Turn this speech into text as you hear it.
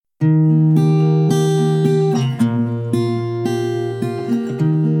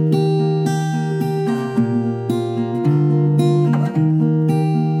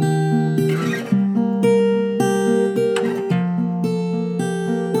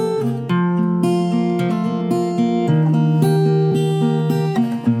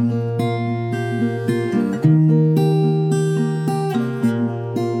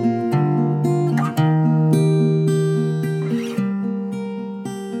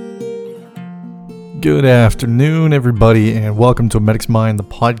Good afternoon, everybody, and welcome to Medic's Mind, the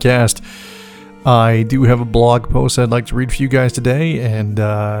podcast. I do have a blog post I'd like to read for you guys today, and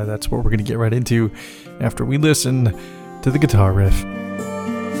that's what we're going to get right into after we listen to the guitar riff.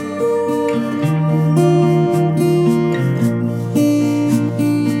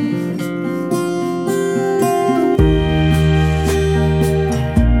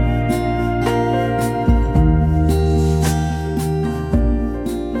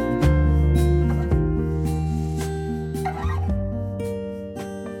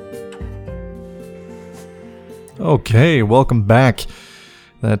 Okay, welcome back.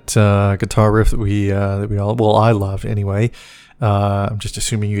 That guitar riff that we all, well, I love anyway. I'm just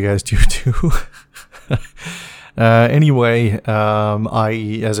assuming you guys do too. Anyway,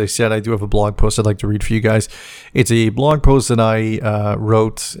 as I said, I do have a blog post I'd like to read for you guys. It's a blog post that I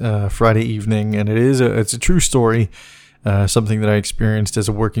wrote Friday evening, and it's a true story. Something that I experienced as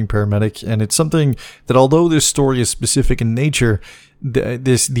a working paramedic, and it's something that, although this story is specific in nature,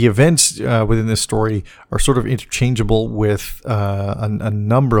 the events within this story are sort of interchangeable with a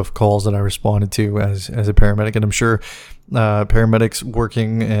number of calls that I responded to as a paramedic, and I'm sure paramedics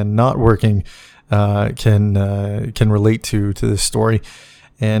working and not working can relate to this story.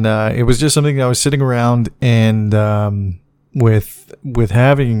 And it was just something that I was sitting around, and with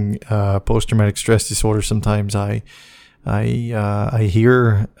having post-traumatic stress disorder, sometimes I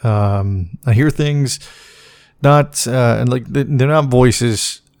hear things, not and like they're not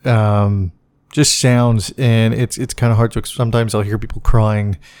voices, just sounds, and it's kind of hard to. Sometimes I'll hear people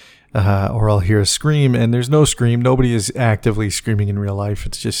crying, or I'll hear a scream, and there's no scream. Nobody is actively screaming in real life.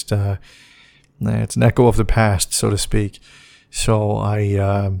 It's just it's an echo of the past, so to speak. So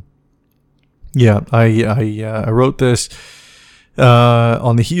I wrote this.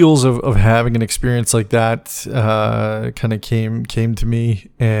 On the heels of having an experience like that, kind of came to me,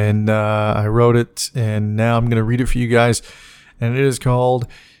 and I wrote it, and now I'm going to read it for you guys, and it is called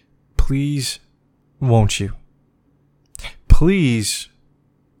Please Won't You? Please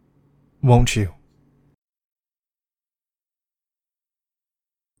Won't You?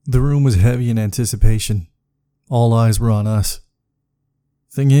 The room was heavy in anticipation. All eyes were on us.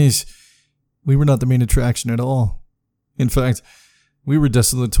 Thing is, we were not the main attraction at all. In fact, we were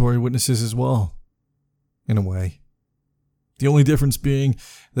desultory witnesses as well, in a way. The only difference being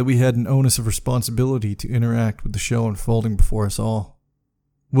that we had an onus of responsibility to interact with the show unfolding before us all.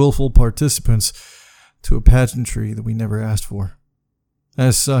 Willful participants to a pageantry that we never asked for.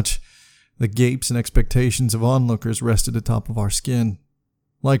 As such, the gapes and expectations of onlookers rested atop of our skin.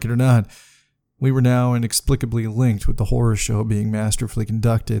 Like it or not, we were now inexplicably linked with the horror show being masterfully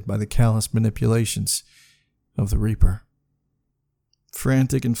conducted by the callous manipulations of the Reaper.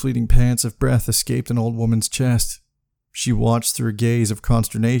 Frantic and fleeting pants of breath escaped an old woman's chest. She watched through a gaze of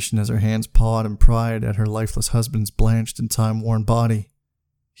consternation as her hands pawed and pried at her lifeless husband's blanched and time-worn body.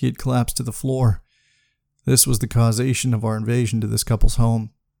 He had collapsed to the floor. This was the causation of our invasion to this couple's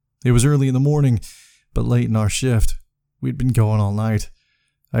home. It was early in the morning, but late in our shift. We'd been going all night.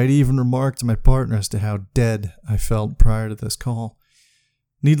 I had even remarked to my partner as to how dead I felt prior to this call.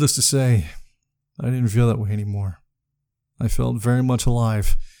 Needless to say, I didn't feel that way anymore. I felt very much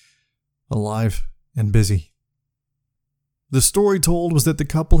alive and busy. The story told was that the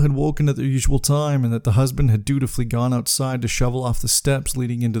couple had woken at their usual time, and that the husband had dutifully gone outside to shovel off the steps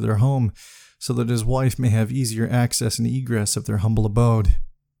leading into their home so that his wife may have easier access and egress of their humble abode.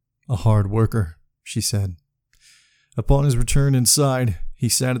 A hard worker, she said. Upon his return inside, he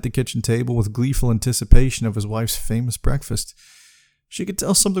sat at the kitchen table with gleeful anticipation of his wife's famous breakfast. She could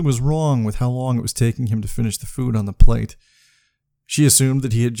tell something was wrong with how long it was taking him to finish the food on the plate. She assumed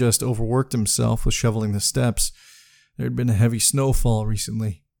that he had just overworked himself with shoveling the steps. There had been a heavy snowfall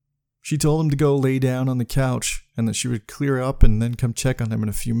recently. She told him to go lay down on the couch, and that she would clear up and then come check on him in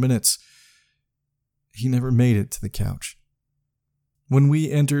a few minutes. He never made it to the couch. When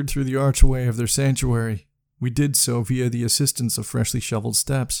we entered through the archway of their sanctuary, we did so via the assistance of freshly shoveled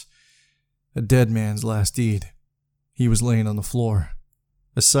steps. A dead man's last deed. He was laying on the floor.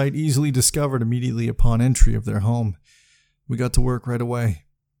 A sight easily discovered immediately upon entry of their home. We got to work right away.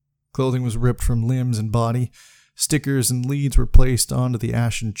 Clothing was ripped from limbs and body. Stickers and leads were placed onto the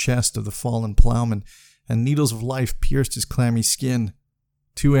ashen chest of the fallen plowman, and needles of life pierced his clammy skin.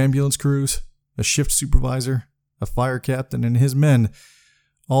 2 ambulance crews, a shift supervisor, a fire captain, and his men,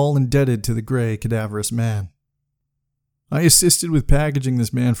 all indebted to the gray, cadaverous man. I assisted with packaging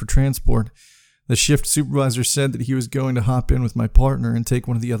this man for transport. The shift supervisor said that he was going to hop in with my partner and take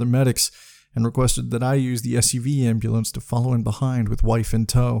one of the other medics, and requested that I use the SUV ambulance to follow in behind with wife in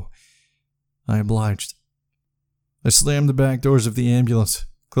tow. I obliged. I slammed the back doors of the ambulance,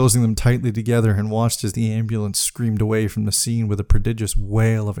 closing them tightly together, and watched as the ambulance screamed away from the scene with a prodigious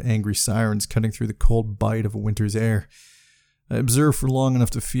wail of angry sirens cutting through the cold bite of a winter's air. I observed for long enough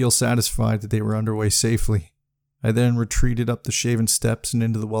to feel satisfied that they were underway safely. I then retreated up the shaven steps and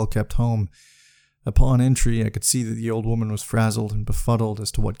into the well-kept home. Upon entry, I could see that the old woman was frazzled and befuddled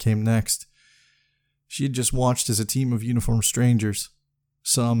as to what came next. She had just watched as a team of uniformed strangers,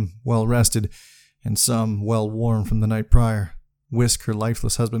 some well-rested and some well-worn from the night prior, whisk her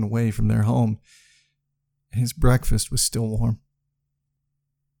lifeless husband away from their home. His breakfast was still warm.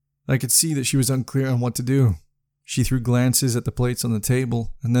 I could see that she was unclear on what to do. She threw glances at the plates on the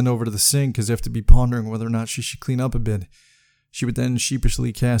table and then over to the sink as if to be pondering whether or not she should clean up a bit. She would then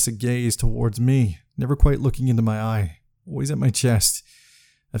sheepishly cast a gaze towards me, never quite looking into my eye, always at my chest.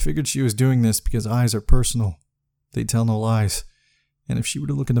 I figured she was doing this because eyes are personal. They tell no lies. And if she were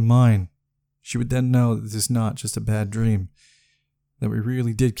to look into mine, she would then know that this is not just a bad dream, that we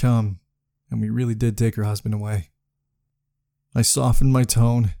really did come, and we really did take her husband away. I softened my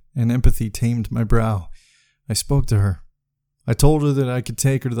tone, and empathy tamed my brow. I spoke to her. I told her that I could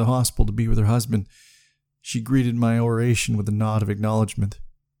take her to the hospital to be with her husband. She greeted my oration with a nod of acknowledgement.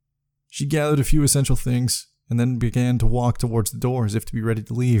 She gathered a few essential things, and then began to walk towards the door as if to be ready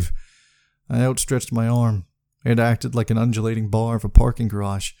to leave. I outstretched my arm. It acted like an undulating bar of a parking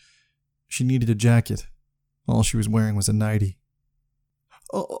garage. She needed a jacket. All she was wearing was a nightie.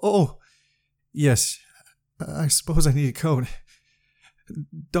 Oh, yes. I suppose I need a coat.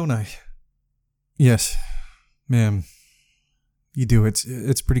 Don't I? Yes, ma'am. You do.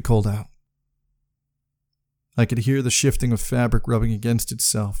 It's pretty cold out. I could hear the shifting of fabric rubbing against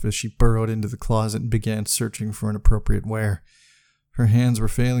itself as she burrowed into the closet and began searching for an appropriate wear. Her hands were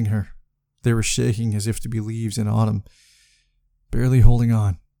failing her. They were shaking as if to be leaves in autumn, barely holding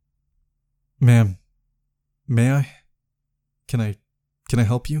on. Ma'am, may I? Can I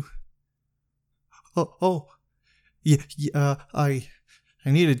help you? Yeah, I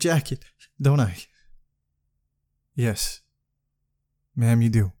need a jacket, don't I? Yes, ma'am, you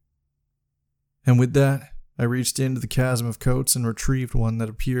do. And with that, I reached into the chasm of coats and retrieved one that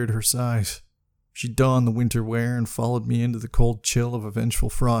appeared her size. She donned the winter wear and followed me into the cold chill of a vengeful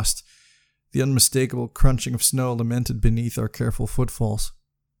frost. The unmistakable crunching of snow lamented beneath our careful footfalls.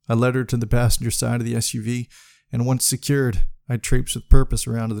 I led her to the passenger side of the SUV, and once secured, I traipsed with purpose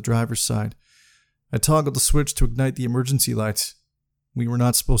around to the driver's side. I toggled the switch to ignite the emergency lights. We were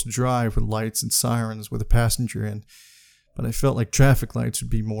not supposed to drive with lights and sirens with a passenger in, but I felt like traffic lights would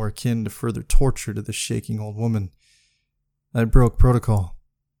be more akin to further torture to the shaking old woman. I broke protocol.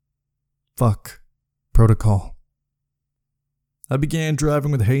 Fuck protocol. I began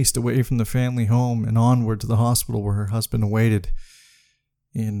driving with haste away from the family home and onward to the hospital where her husband awaited,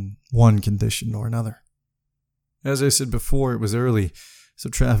 in one condition or another. As I said before, it was early, so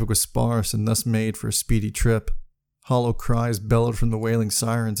traffic was sparse and thus made for a speedy trip. Hollow cries bellowed from the wailing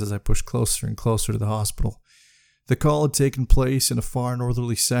sirens as I pushed closer and closer to the hospital. The call had taken place in a far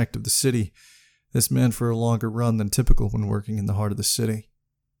northerly sect of the city. This meant for a longer run than typical when working in the heart of the city.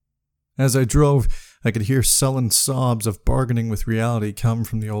 As I drove, I could hear sullen sobs of bargaining with reality come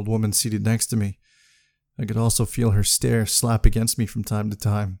from the old woman seated next to me. I could also feel her stare slap against me from time to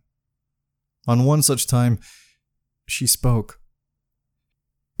time. On one such time, she spoke.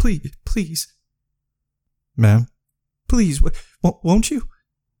 Please. Ma'am? Please, won't you?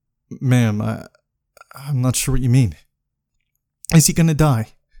 Ma'am, I'm not sure what you mean. Is he going to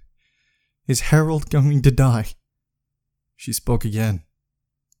die? Is Harold going to die? She spoke again.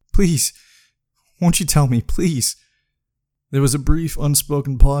 Please, won't you tell me, please? There was a brief,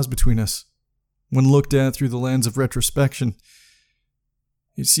 unspoken pause between us. When looked at through the lens of retrospection,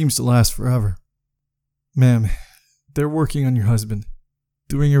 it seems to last forever. Ma'am, they're working on your husband,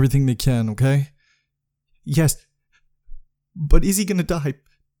 doing everything they can, okay? Yes, but is he gonna die?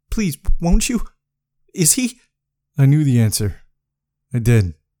 Please, won't you? Is he? I knew the answer. I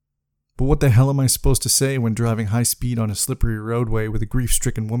did. But what the hell am I supposed to say when driving high speed on a slippery roadway with a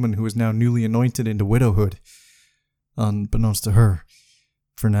grief-stricken woman who is now newly anointed into widowhood? Unbeknownst to her.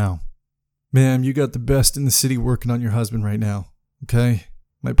 For now. Ma'am, you got the best in the city working on your husband right now, okay?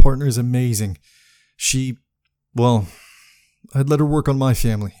 My partner is amazing. I'd let her work on my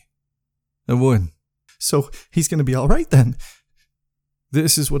family. I would. So he's going to be all right then.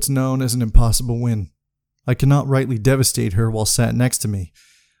 This is what's known as an impossible win. I cannot rightly devastate her while sat next to me.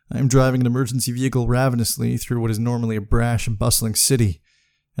 I am driving an emergency vehicle ravenously through what is normally a brash and bustling city,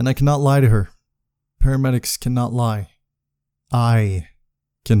 and I cannot lie to her. Paramedics cannot lie. I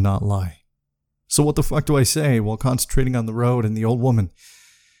cannot lie. So what the fuck do I say while concentrating on the road and the old woman?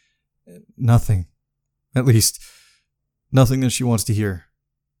 Nothing. At least, nothing that she wants to hear.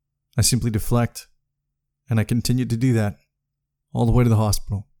 I simply deflect, and I continue to do that all the way to the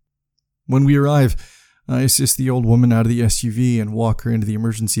hospital. When we arrive, I assist the old woman out of the SUV and walk her into the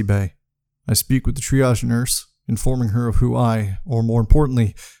emergency bay. I speak with the triage nurse, informing her of who I, or more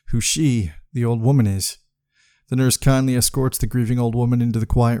importantly, who she, the old woman, is. The nurse kindly escorts the grieving old woman into the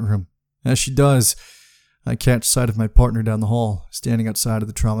quiet room. As she does, I catch sight of my partner down the hall, standing outside of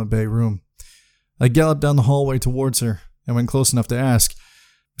the trauma bay room. I gallop down the hallway towards her, and when close enough to ask,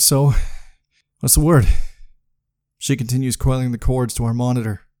 "So, what's the word?" She continues coiling the cords to our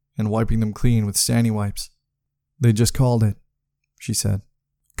monitor and wiping them clean with Stanny wipes. "They just called it," she said.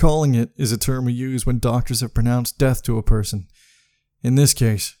 Calling it is a term we use when doctors have pronounced death to a person. In this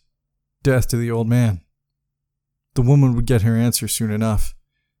case, death to the old man. The woman would get her answer soon enough.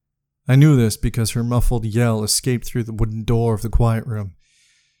 I knew this because her muffled yell escaped through the wooden door of the quiet room,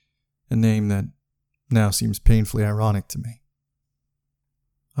 a name that now seems painfully ironic to me.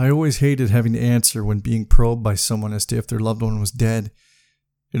 I always hated having to answer when being probed by someone as to if their loved one was dead.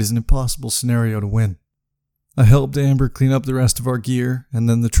 It is an impossible scenario to win. I helped Amber clean up the rest of our gear and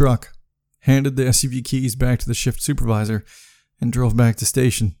then the truck, handed the SUV keys back to the shift supervisor, and drove back to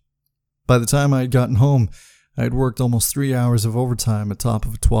station. By the time I had gotten home, I had worked almost 3 hours of overtime atop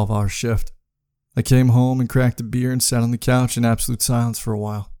of a 12-hour shift. I came home and cracked a beer and sat on the couch in absolute silence for a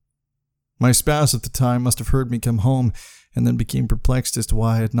while. My spouse at the time must have heard me come home and then became perplexed as to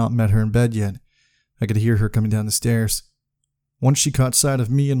why I had not met her in bed yet. I could hear her coming down the stairs. Once she caught sight of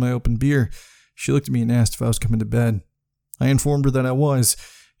me and my open beer, she looked at me and asked if I was coming to bed. I informed her that I was,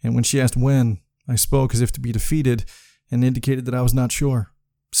 and when she asked when, I spoke as if to be defeated and indicated that I was not sure.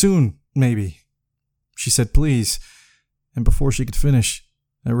 Soon, maybe. She said please, and before she could finish,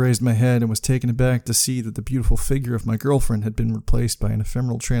 I raised my head and was taken aback to see that the beautiful figure of my girlfriend had been replaced by an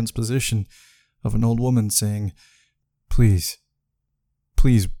ephemeral transposition of an old woman saying, "Please,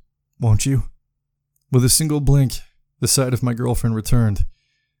 please, won't you?" With a single blink, the sight of my girlfriend returned.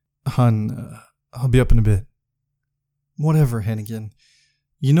 "Hon, I'll be up in a bit." "Whatever, Hennigan.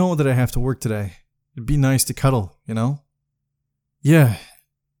 You know that I have to work today. It'd be nice to cuddle, you know?" Yeah,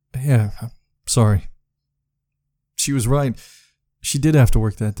 I'm sorry." She was right. She did have to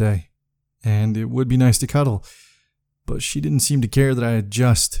work that day, and it would be nice to cuddle, but she didn't seem to care that I had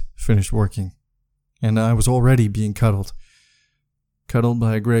just finished working, and I was already being cuddled. Cuddled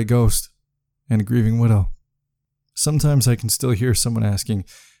by a gray ghost and a grieving widow. Sometimes I can still hear someone asking,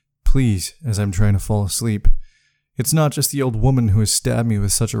 "Please," as I'm trying to fall asleep. It's not just the old woman who has stabbed me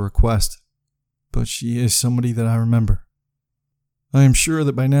with such a request, but she is somebody that I remember. I am sure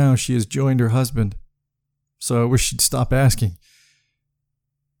that by now she has joined her husband, so I wish she'd stop asking.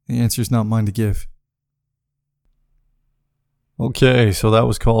 The answer is not mine to give. Okay, so that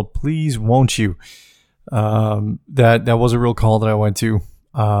was called "Please Won't You." That was a real call that I went to.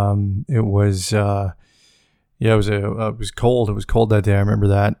 It was it was cold. It was cold that day. I remember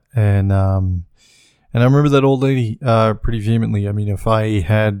that, and I remember that old lady pretty vehemently. I mean, if I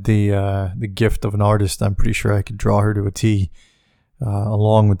had the gift of an artist, I'm pretty sure I could draw her to a T,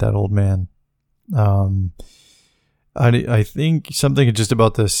 along with that old man. I think something just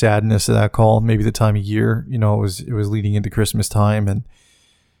about the sadness of that call, maybe the time of year, it was leading into Christmas time, and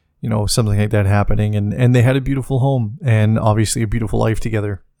something like that happening, and they had a beautiful home and obviously a beautiful life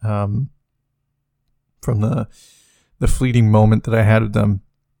together. From the fleeting moment that I had with them,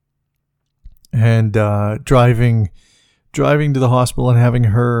 and driving to the hospital and having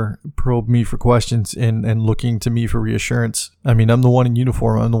her probe me for questions and looking to me for reassurance. I mean, I'm the one in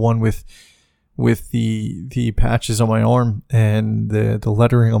uniform. I'm the one with the patches on my arm and the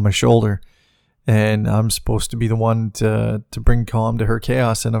lettering on my shoulder, and I'm supposed to be the one to bring calm to her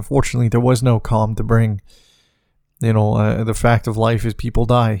chaos. And unfortunately, there was no calm to bring. The fact of life is people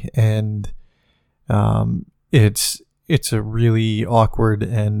die, and it's a really awkward,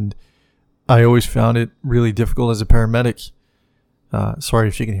 and I always found it really difficult as a paramedic. Sorry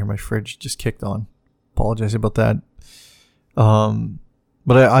if you can hear my fridge just kicked on. Apologize about that.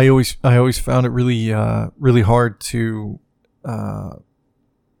 But I always found it really hard to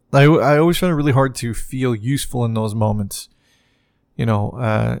I always found it really hard to feel useful in those moments.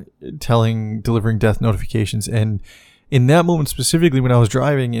 Delivering death notifications, and in that moment specifically when I was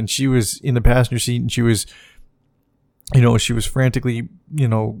driving and she was in the passenger seat and she was frantically,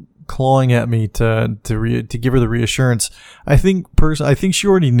 clawing at me to give her the reassurance. I think she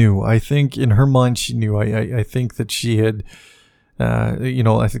already knew. I think in her mind she knew. I think that she had, I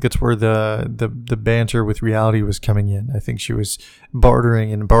think that's where the banter with reality was coming in. I think she was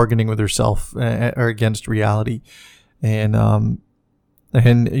bartering and bargaining with herself or against reality, and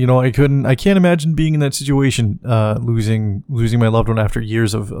And, I can't imagine being in that situation, losing my loved one after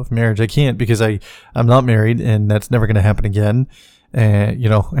years of marriage. I can't, because I'm not married, and that's never going to happen again. And,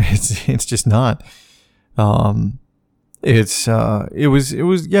 it's just not. It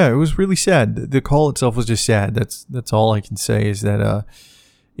was really sad. The call itself was just sad. That's all I can say, is that,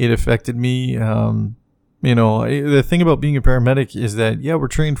 it affected me. The thing about being a paramedic is that, we're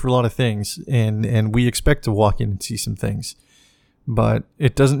trained for a lot of things, and we expect to walk in and see some things. But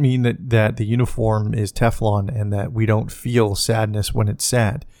it doesn't mean that the uniform is Teflon and that we don't feel sadness when it's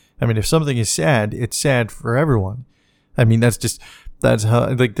sad. I mean, if something is sad, it's sad for everyone. I mean, that's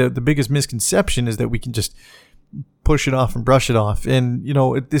how, like, the biggest misconception is that we can just push it off and brush it off. And,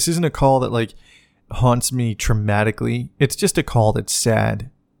 this isn't a call that, like, haunts me traumatically. It's just a call that's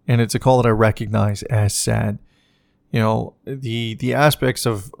sad. And it's a call that I recognize as sad. The aspects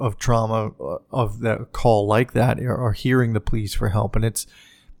of trauma of that call like that are hearing the pleas for help. And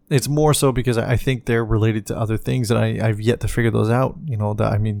it's more so because I think they're related to other things, and I've yet to figure those out.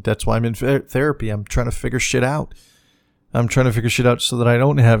 That's why I'm in therapy. I'm trying to figure shit out. I'm trying to figure shit out so that I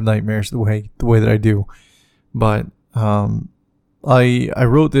don't have nightmares the way that I do. But I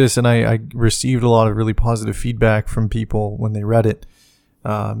wrote this, and I received a lot of really positive feedback from people when they read it.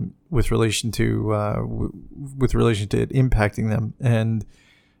 With relation to it impacting them, and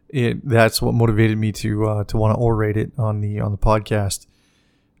that's what motivated me to want to orate it on the podcast.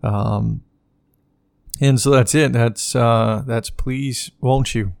 And so that's it. That's Please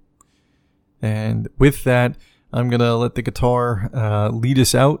Won't You. And with that, I'm gonna let the guitar lead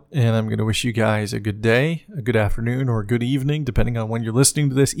us out, and I'm gonna wish you guys a good day, a good afternoon, or a good evening, depending on when you're listening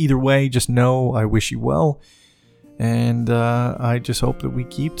to this. Either way, just know I wish you well. And I just hope that we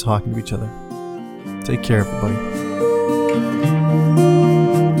keep talking to each other. Take care, everybody.